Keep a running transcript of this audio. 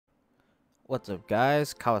What's up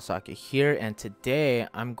guys, Kawasaki here, and today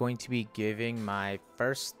I'm going to be giving my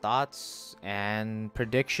first thoughts and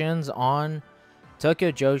predictions on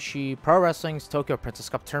Tokyo Joshi Pro Wrestling's Tokyo Princess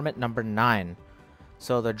Cup Tournament number 9.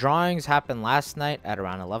 So the drawings happened last night at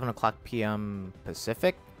around 11 o'clock p.m.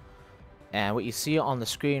 Pacific, and what you see on the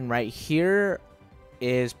screen right here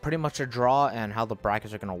is pretty much a draw and how the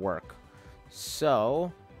brackets are going to work.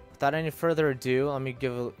 So without any further ado, let me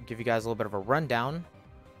give you guys a little bit of a rundown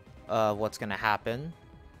of what's going to happen.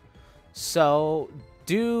 So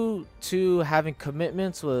due to having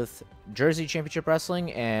commitments with Jersey Championship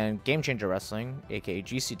Wrestling and Game Changer Wrestling, aka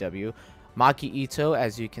GCW, Maki Ito,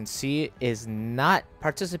 as you can see, is not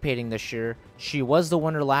participating this year. She was the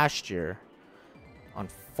winner last year.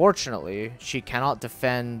 Unfortunately, she cannot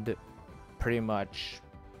defend pretty much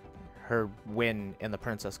her win in the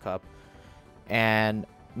Princess Cup. And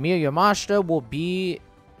Miyu Yamashita will be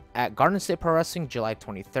at Garden State Pro Wrestling July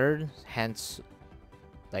 23rd, hence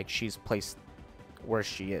like she's placed where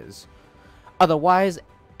she is. Otherwise,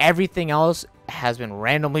 everything else has been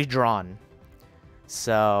randomly drawn,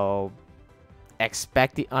 so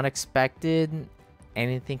expect the unexpected.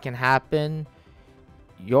 Anything can happen.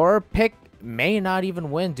 Your pick may not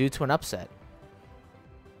even win due to an upset.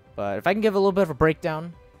 But if I can give a little bit of a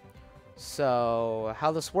breakdown. So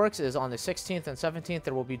how this works is on the 16th and 17th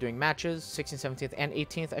there will be doing matches, 16th, 17th, and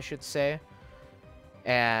 18th I should say.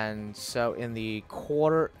 And so in the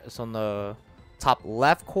top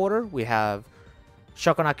left quarter we have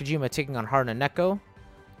Shoko Nakajima taking on Haruna Neko,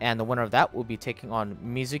 and the winner of that will be taking on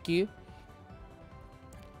Mizuki.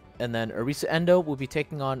 And then Arisa Endo will be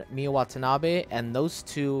taking on Miyu Watanabe, and those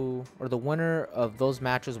two, or the winner of those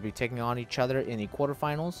matches, will be taking on each other in the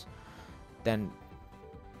quarterfinals. Then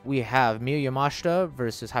we have Miyu Yamashita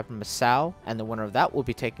versus Hyper Masao, and the winner of that will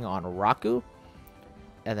be taking on Raku.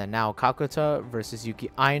 And then now Kakuta versus Yuki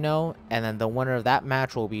Aino, and then the winner of that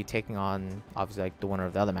match will be taking on, obviously, like the winner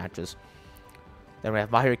of the other matches. Then we have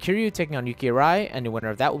Mahiro Kiryu taking on Yuki Arai, and the winner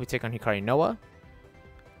of that will be taking on Hikari Noa.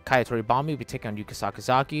 Kaya Toribami will be taking on Yuka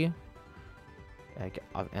Sakazaki.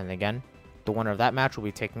 And again, the winner of that match will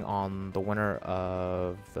be taking on the winner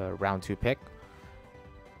of the round 2 pick.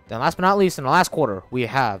 Then last but not least, in the last quarter, we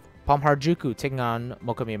have Palm Harajuku taking on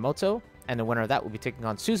Moka Miyamoto, and the winner of that will be taking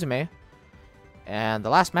on Suzume. And the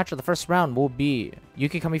last match of the first round will be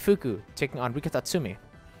Yuki Kamifuku taking on Rika Tatsumi.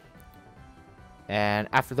 And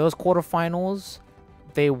after those quarterfinals,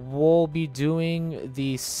 they will be doing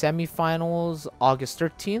the semifinals August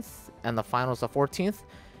 13th and the finals the 14th.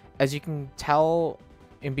 As you can tell,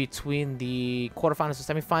 in between the quarterfinals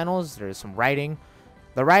and semifinals, there's some writing.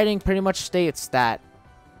 The writing pretty much states that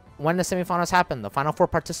when the semifinals happen, the final 4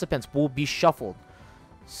 participants will be shuffled.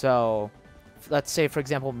 So let's say, for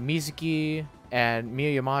example, Mizuki and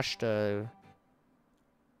Miyu Yamashita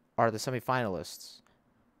are the semifinalists.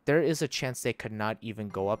 There is a chance they could not even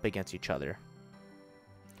go up against each other.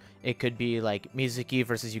 It could be like Mizuki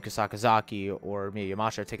versus Yuka Sakazaki, or Miyu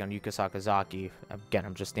Yamashita take on Yuka Sakazaki. Again,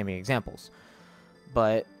 I'm just naming examples.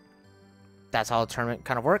 But that's how the tournament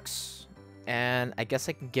kind of works. And I guess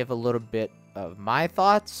I can give a little bit of my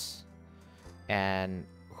thoughts and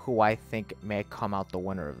who I think may come out the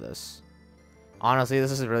winner of this. Honestly,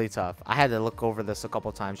 this is really tough. I had to look over this a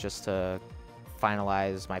couple times just to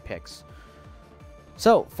finalize my picks.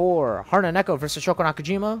 So for Haruna Neko versus Shoko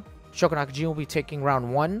Nakajima will be taking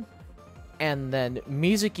round 1, and then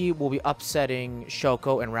Mizuki will be upsetting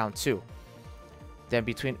Shoko in round 2. Then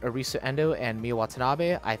between Arisa Endo and Miyu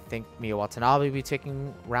Watanabe, I think Miyu Watanabe will be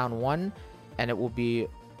taking round 1, and it will be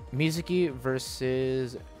Mizuki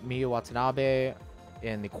versus Miyu Watanabe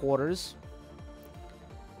in the quarters.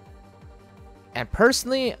 And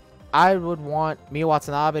personally, I would want Miyu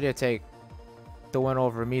Watanabe to take the win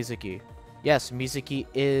over Mizuki. Yes, Mizuki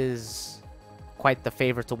is quite the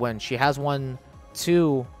favorite to win. She has won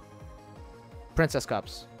 2 Princess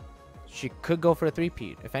Cups. She could go for a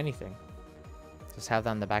 3-peat, if anything. Just have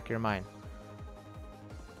that in the back of your mind.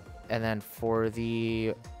 And then for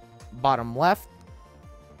the bottom left,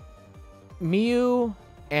 Miyu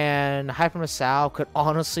and Hyper Masao could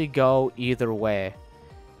honestly go either way.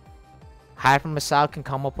 Hyper Masao can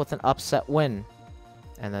come up with an upset win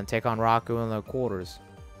and then take on Raku in the quarters.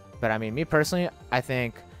 But I mean, me personally, I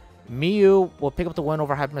think Miyu will pick up the win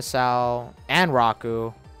over Hyper Masao and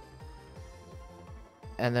Raku.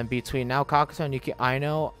 And then between now Kakuta and Yuki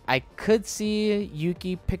Aino, I could see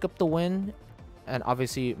Yuki pick up the win. And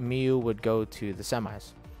obviously, Miyu would go to the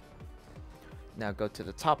semis. Now go to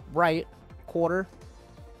the top right quarter.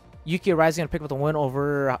 Yuki Arai is going to pick up the win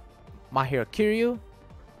over Mahiro Kiryu.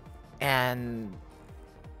 And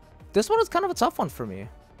this one is kind of a tough one for me.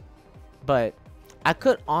 But I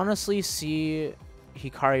could honestly see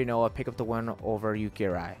Hikari Noa pick up the win over Yuki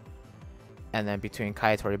Arai. And then between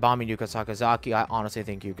Kaya Toribami and Yuka Sakazaki, I honestly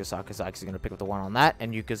think Yuka Sakazaki is going to pick up the win on that,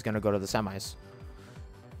 and Yuka's going to go to the semis.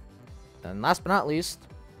 And last but not least,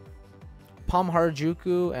 Palm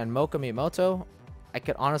Harajuku and Moka Miyamoto. I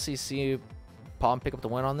could honestly see Palm pick up the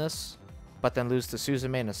win on this, but then lose to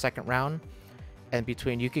Suzume in the second round. And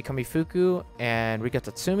between Yuki Kamifuku and Rika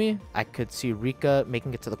Tatsumi, I could see Rika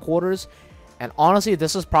making it to the quarters. And honestly,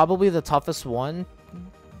 this is probably the toughest one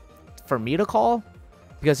for me to call,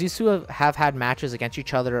 because these two have had matches against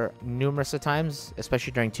each other numerous of times,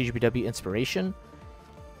 especially during TJPW Inspiration.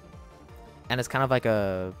 And it's kind of like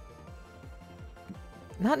a,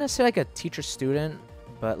 not necessarily like a teacher-student,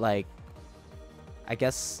 but like, I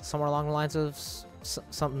guess somewhere along the lines of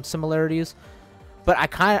some similarities. But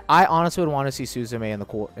I honestly would want to see Suzume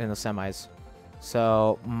in the semis.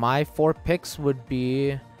 So my 4 picks would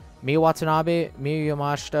be Miyu Watanabe, Miyu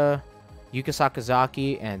Yamashita, Yuka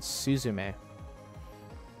Sakazaki, and Suzume.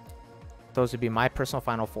 Those would be my personal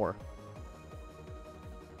final 4.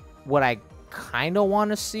 What I kind of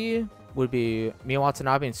want to see would be Miyu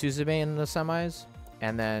Watanabe and Suzume in the semis,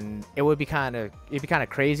 and then it'd be kind of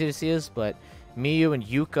crazy to see this, but Miyu and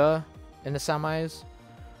Yuka in the semis,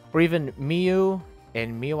 or even Miyu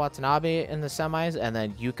and Miyu Watanabe in the semis, and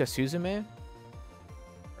then Yuka Suzume,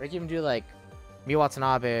 or you can even do like Miyu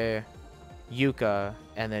Watanabe, Yuka,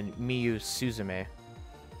 and then Miyu Suzume.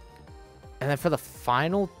 And then for the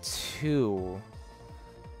final 2,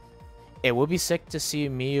 it would be sick to see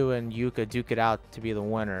Miyu and Yuka duke it out to be the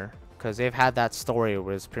winner, because they've had that story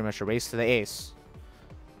where it's pretty much a race to the ace.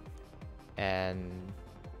 And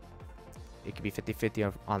it could be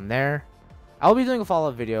 50-50 on there. I'll be doing a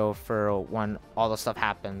follow-up video for when all the stuff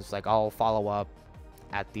happens. Like, I'll follow up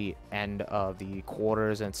at the end of the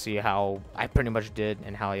quarters and see how I pretty much did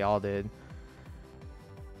and how y'all did.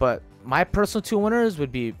 But my personal 2 winners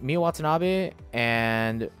would be Miyu Watanabe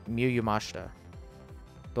and Miyu Yamashita.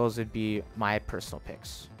 Those would be my personal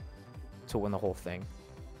picks to win the whole thing.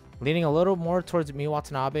 Leaning a little more towards Miyu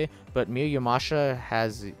Watanabe, but Miyu Yamashita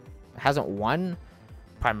hasn't won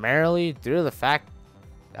primarily due to the fact,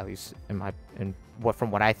 at least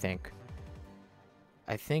from what I think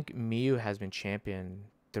Miyu has been champion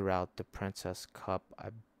throughout the Princess Cup,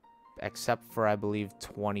 except for I believe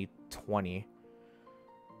 2020.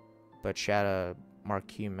 But she had a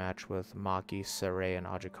marquee match with Maki, Saray, and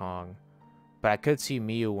Aja Kong. But I could see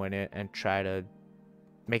Miyu win it and try to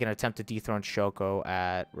make an attempt to dethrone Shoko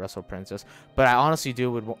at Wrestle Princess. But I honestly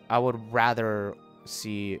I would rather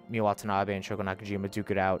see Miyu Watanabe and Shoko Nakajima duke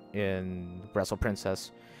it out in Wrestle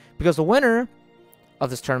Princess, because the winner of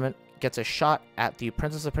this tournament gets a shot at the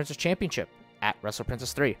Princess of Princess Championship at Wrestle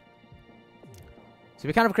Princess 3. So it'd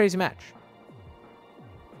be kind of a crazy match.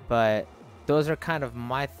 But those are kind of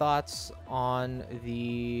my thoughts on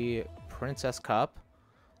the Princess Cup.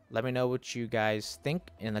 Let me know what you guys think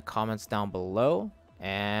in the comments down below,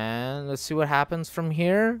 and let's see what happens from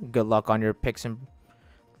here. Good luck on your picks and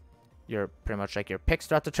your picks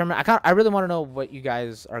throughout the tournament. I really want to know what you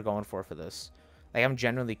guys are going for this. Like, I'm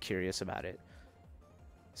genuinely curious about it.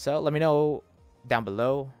 So let me know down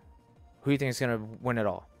below who you think is gonna win it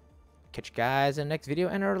all. Catch you guys in the next video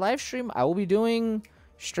and our live stream. I will be doing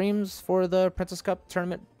streams for the Princess Cup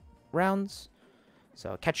tournament rounds,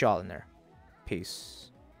 so catch you all in there. Peace.